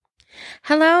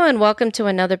Hello and welcome to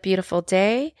another beautiful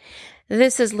day.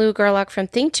 This is Lou Gerlach from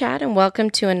Think Chat, and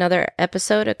welcome to another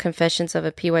episode of Confessions of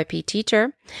a PYP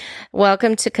Teacher.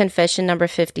 Welcome to confession number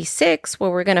 56,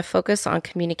 where we're going to focus on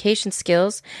communication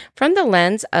skills from the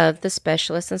lens of the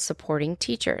specialists and supporting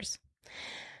teachers.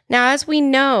 Now, as we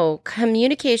know,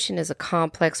 communication is a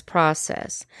complex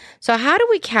process. So how do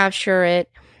we capture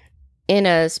it in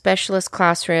a specialist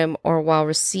classroom or while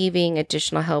receiving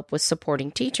additional help with supporting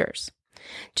teachers?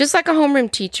 Just like a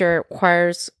homeroom teacher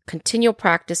requires continual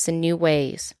practice in new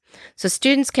ways, so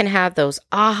students can have those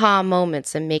aha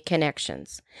moments and make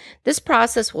connections. This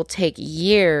process will take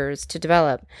years to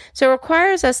develop, so it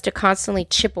requires us to constantly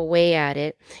chip away at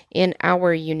it in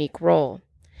our unique role.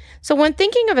 So when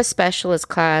thinking of a specialist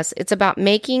class, it's about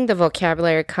making the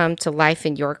vocabulary come to life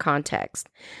in your context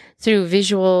through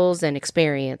visuals and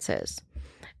experiences.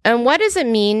 And what does it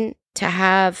mean to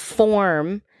have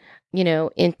form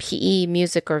in PE,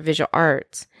 music, or visual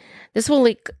arts? This will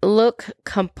look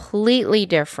completely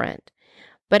different,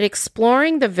 but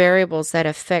exploring the variables that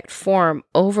affect form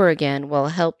over again will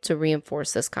help to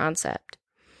reinforce this concept.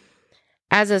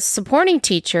 As a supporting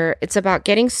teacher, it's about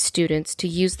getting students to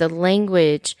use the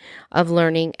language of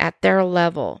learning at their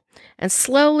level and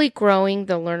slowly growing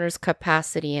the learner's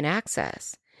capacity and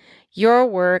access. Your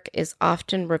work is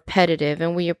often repetitive,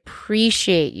 and we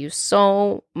appreciate you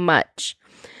so much,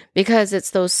 because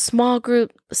it's those small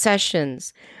group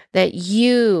sessions that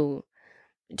you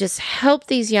just help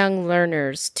these young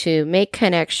learners to make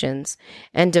connections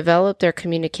and develop their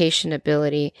communication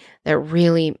ability that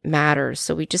really matters.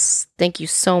 So we just thank you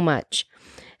so much.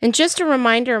 And just a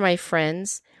reminder, my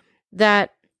friends,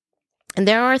 that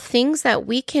there are things that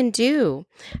we can do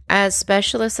as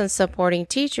specialists and supporting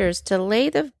teachers to lay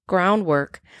the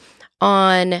groundwork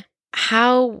on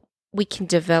how we can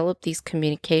develop these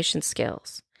communication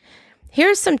skills. Here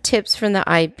are some tips from the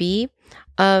IB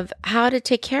of how to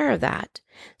take care of that.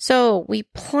 So we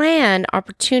plan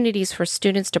opportunities for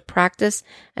students to practice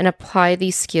and apply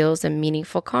these skills in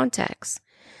meaningful contexts.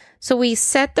 So we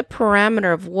set the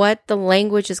parameter of what the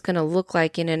language is going to look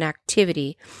like in an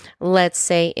activity, let's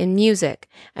say in music.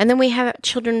 And then we have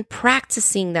children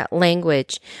practicing that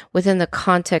language within the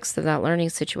context of that learning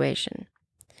situation.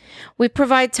 We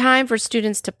provide time for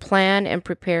students to plan and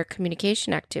prepare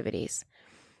communication activities.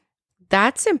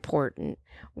 That's important,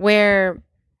 where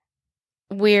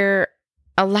we're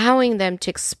allowing them to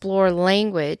explore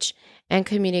language and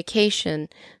communication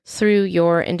through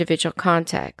your individual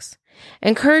context.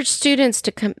 Encourage students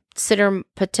to consider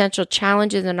potential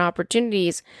challenges and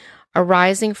opportunities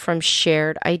arising from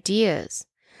shared ideas.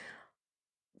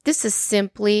 This is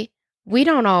simply, we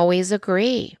don't always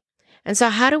agree. And so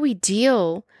how do we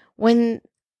deal when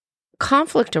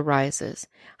conflict arises?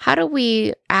 How do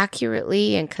we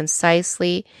accurately and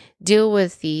concisely deal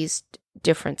with these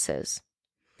differences?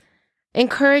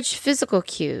 Encourage physical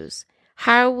cues.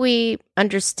 How are we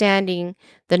understanding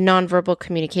the nonverbal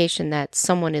communication that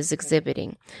someone is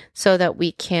exhibiting so that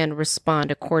we can respond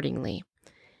accordingly?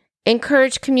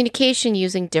 Encourage communication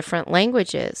using different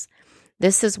languages.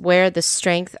 This is where the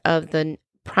strength of the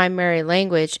primary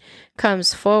language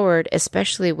comes forward,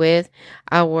 especially with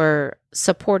our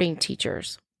supporting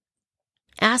teachers.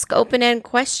 Ask open-ended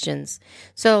questions,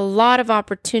 so a lot of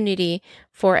opportunity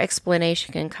for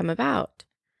explanation can come about.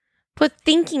 Put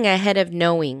thinking ahead of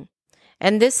knowing.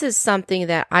 And this is something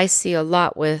that I see a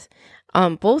lot with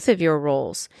both of your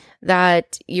roles,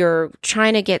 that you're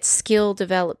trying to get skill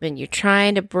development. You're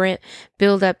trying to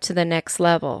build up to the next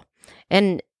level.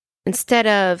 And instead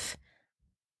of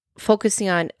focusing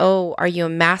on, are you a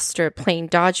master at playing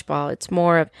dodgeball? It's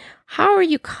more of, how are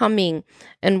you coming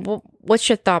and what's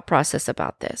your thought process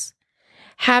about this?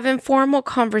 Have informal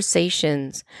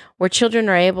conversations where children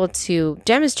are able to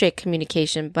demonstrate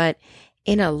communication, but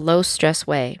in a low stress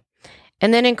way.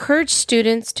 And then encourage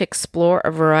students to explore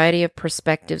a variety of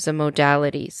perspectives and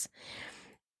modalities.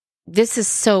 This is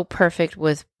so perfect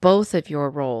with both of your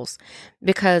roles,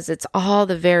 because it's all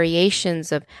the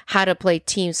variations of how to play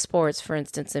team sports, for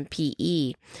instance, in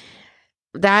PE.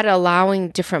 That allowing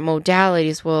different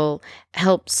modalities will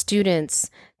help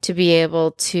students to be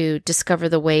able to discover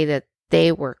the way that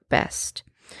they work best.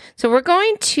 So we're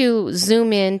going to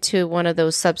zoom into one of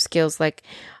those sub-skills like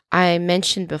I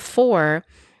mentioned before,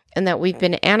 and that we've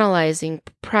been analyzing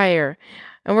prior.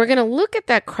 And we're going to look at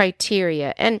that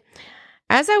criteria. And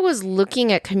as I was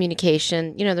looking at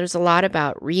communication, there's a lot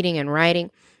about reading and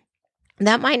writing.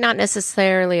 That might not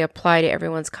necessarily apply to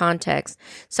everyone's context.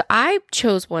 So I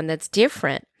chose one that's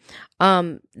different,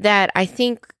 that I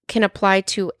think can apply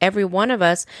to every one of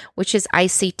us, which is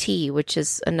ICT, which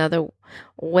is another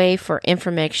way for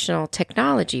informational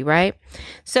technology, right?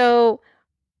 So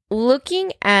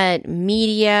looking at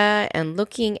media and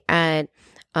looking at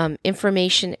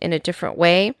information in a different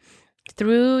way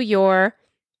through your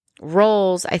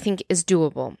roles, I think is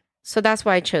doable. So that's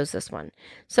why I chose this one.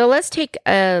 So let's take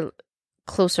a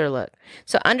closer look.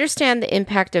 So understand the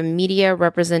impact of media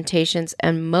representations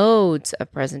and modes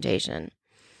of presentation.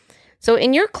 So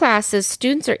in your classes,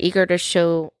 students are eager to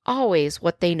show always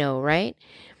what they know, right?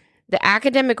 The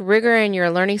academic rigor in your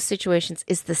learning situations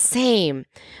is the same,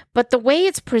 but the way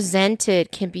it's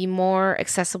presented can be more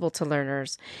accessible to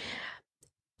learners.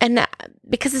 And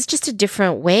because it's just a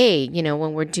different way,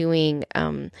 when we're doing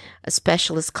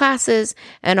specialist classes,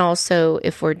 and also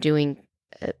if we're doing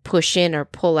push in or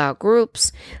pull out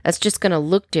groups, that's just going to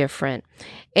look different.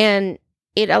 And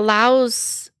it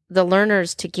allows the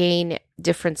learners to gain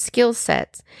different skill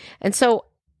sets. And so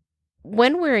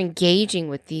when we're engaging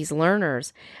with these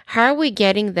learners, how are we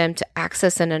getting them to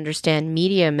access and understand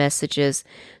media messages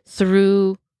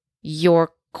through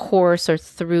your course or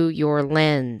through your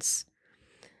lens?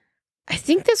 I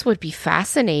think this would be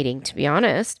fascinating, to be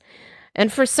honest.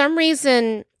 And for some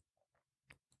reason,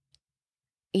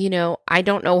 I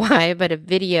don't know why, but a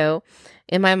video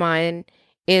in my mind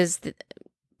is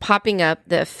popping up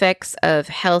the effects of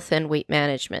health and weight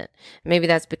management. Maybe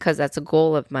that's because that's a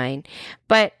goal of mine.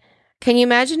 But can you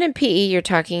imagine in PE, you're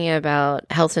talking about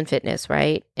health and fitness,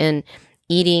 right? And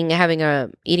eating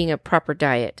a proper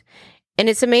diet. And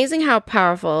it's amazing how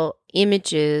powerful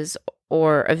images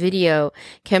or a video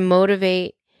can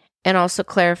motivate and also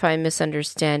clarify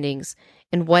misunderstandings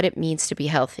in what it means to be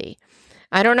healthy.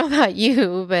 I don't know about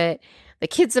you, but the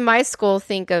kids in my school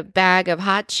think a bag of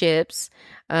hot chips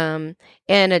and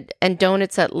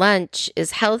donuts at lunch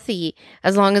is healthy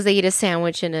as long as they eat a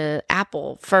sandwich and an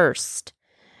apple first.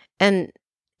 And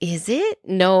is it?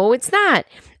 No, it's not.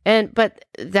 But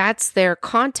that's their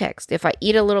context. If I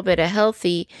eat a little bit of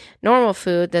healthy, normal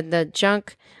food, then the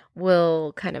junk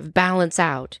will kind of balance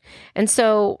out. And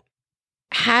so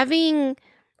having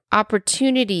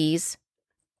opportunities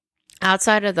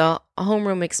outside of the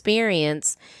homeroom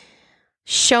experience,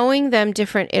 showing them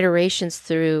different iterations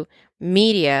through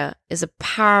media is a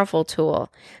powerful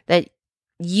tool that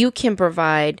you can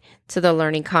provide to the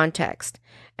learning context.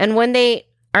 And when they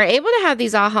are able to have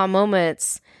these aha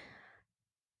moments,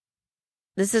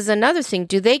 this is another thing.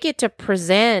 Do they get to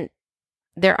present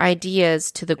their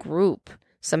ideas to the group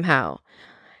somehow?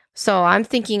 So I'm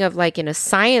thinking of like in a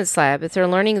science lab, if they're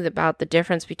learning about the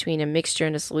difference between a mixture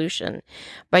and a solution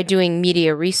by doing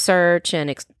media research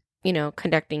and,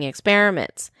 conducting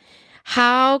experiments,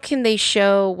 how can they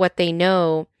show what they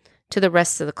know to the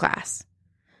rest of the class?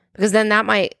 Because then that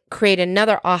might create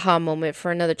another aha moment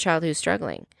for another child who's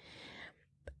struggling.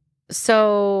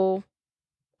 So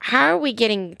how are we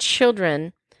getting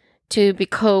children to be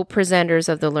co-presenters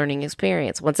of the learning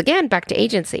experience? Once again, back to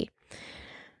agency.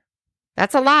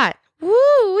 That's a lot.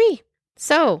 Woo-wee.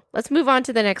 So let's move on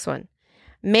to the next one.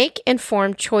 Make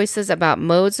informed choices about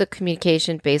modes of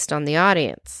communication based on the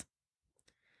audience.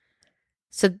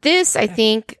 So this, I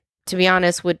think, to be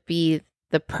honest, would be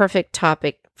the perfect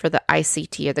topic for the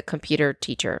ICT or the computer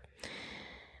teacher.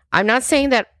 I'm not saying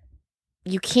that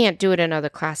you can't do it in other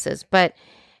classes, but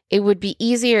it would be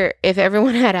easier if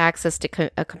everyone had access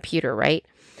to a computer, right?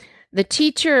 The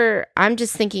teacher, I'm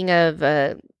just thinking of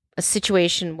a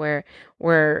situation where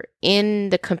we're in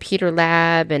the computer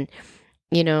lab and,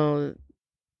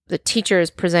 the teacher is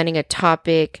presenting a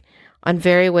topic on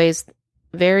various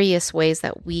ways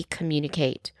that we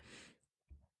communicate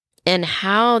and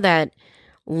how that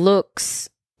looks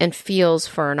and feels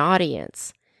for an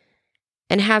audience,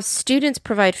 and have students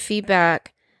provide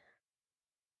feedback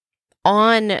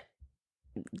on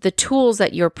the tools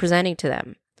that you're presenting to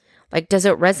them. Like, does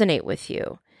it resonate with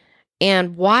you?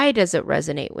 And why does it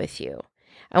resonate with you?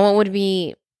 And what would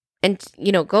be, and,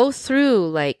 go through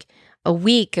like a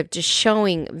week of just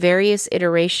showing various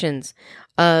iterations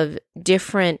of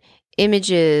different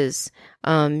images,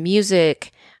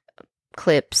 music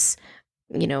clips,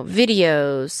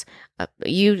 videos,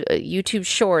 YouTube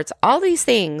shorts, all these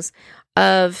things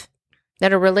that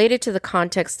are related to the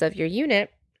context of your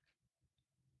unit.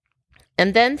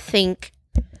 And then think,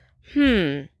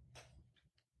 and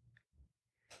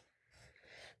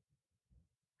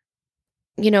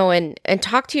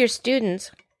talk to your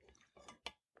students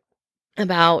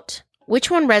about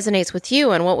which one resonates with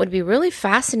you. And what would be really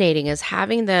fascinating is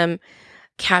having them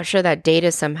capture that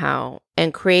data somehow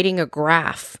and creating a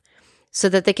graph so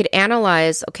that they could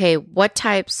analyze, okay, what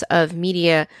types of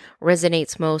media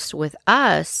resonates most with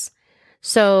us?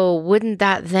 So wouldn't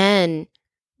that then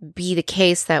be the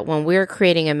case that when we're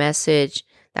creating a message,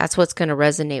 that's what's going to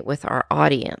resonate with our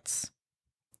audience?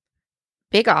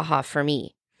 Big aha for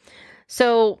me.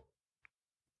 So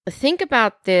think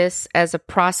about this as a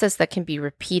process that can be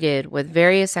repeated with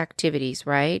various activities,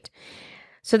 right?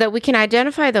 So that we can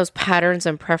identify those patterns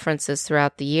and preferences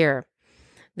throughout the year.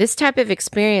 This type of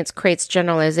experience creates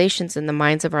generalizations in the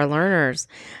minds of our learners.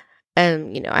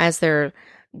 And, as they're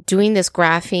doing this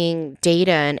graphing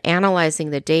data and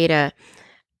analyzing the data,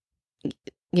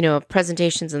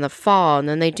 presentations in the fall, and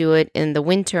then they do it in the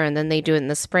winter, and then they do it in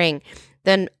the spring,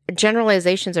 then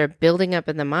generalizations are building up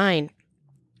in the mind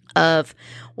of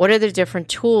what are the different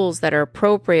tools that are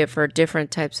appropriate for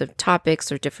different types of topics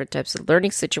or different types of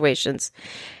learning situations,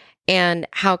 and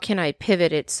how can I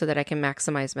pivot it so that I can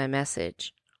maximize my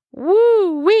message.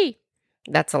 Woo-wee!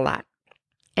 That's a lot.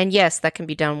 And yes, that can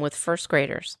be done with first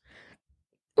graders.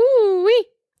 Ooh-wee!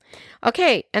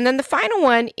 Okay, and then the final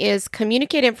one is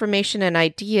communicate information and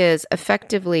ideas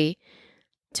effectively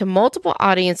to multiple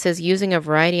audiences using a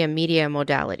variety of media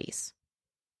modalities.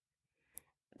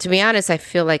 To be honest, I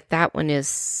feel like that one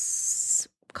is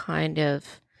kind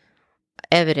of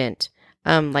evident.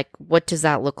 Like, what does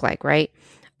that look like, right?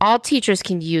 All teachers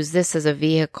can use this as a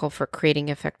vehicle for creating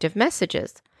effective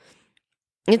messages.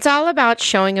 It's all about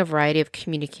showing a variety of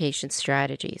communication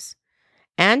strategies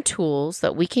and tools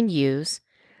that we can use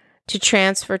to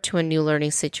transfer to a new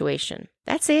learning situation.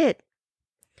 That's it.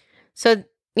 So,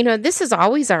 this is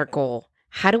always our goal.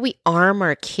 How do we arm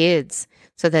our kids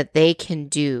so that they can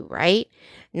do, right?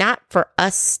 Not for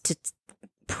us to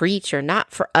preach or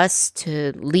not for us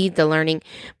to lead the learning,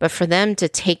 but for them to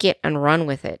take it and run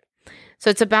with it. So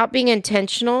it's about being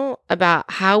intentional about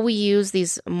how we use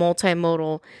these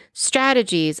multimodal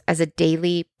strategies as a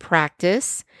daily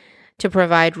practice to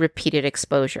provide repeated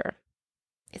exposure.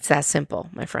 It's that simple,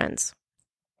 my friends.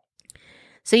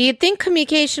 So you'd think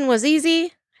communication was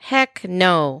easy? Heck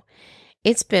no.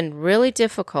 It's been really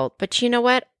difficult, but you know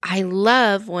what? I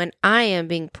love when I am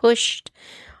being pushed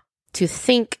to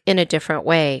think in a different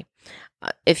way.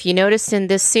 If you noticed in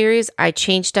this series, I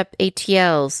changed up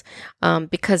ATLs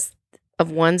because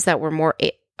of ones that were more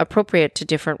appropriate to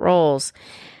different roles.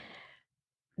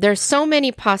 There's so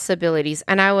many possibilities,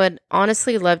 and I would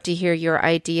honestly love to hear your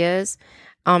ideas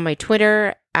on my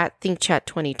Twitter at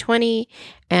ThinkChat2020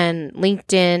 and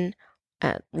LinkedIn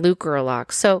at Lou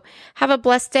Gerlach. So have a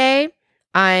blessed day.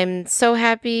 I'm so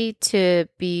happy to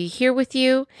be here with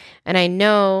you. And I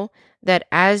know that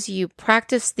as you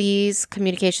practice these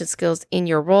communication skills in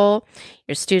your role,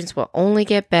 your students will only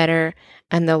get better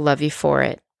and they'll love you for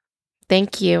it.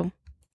 Thank you.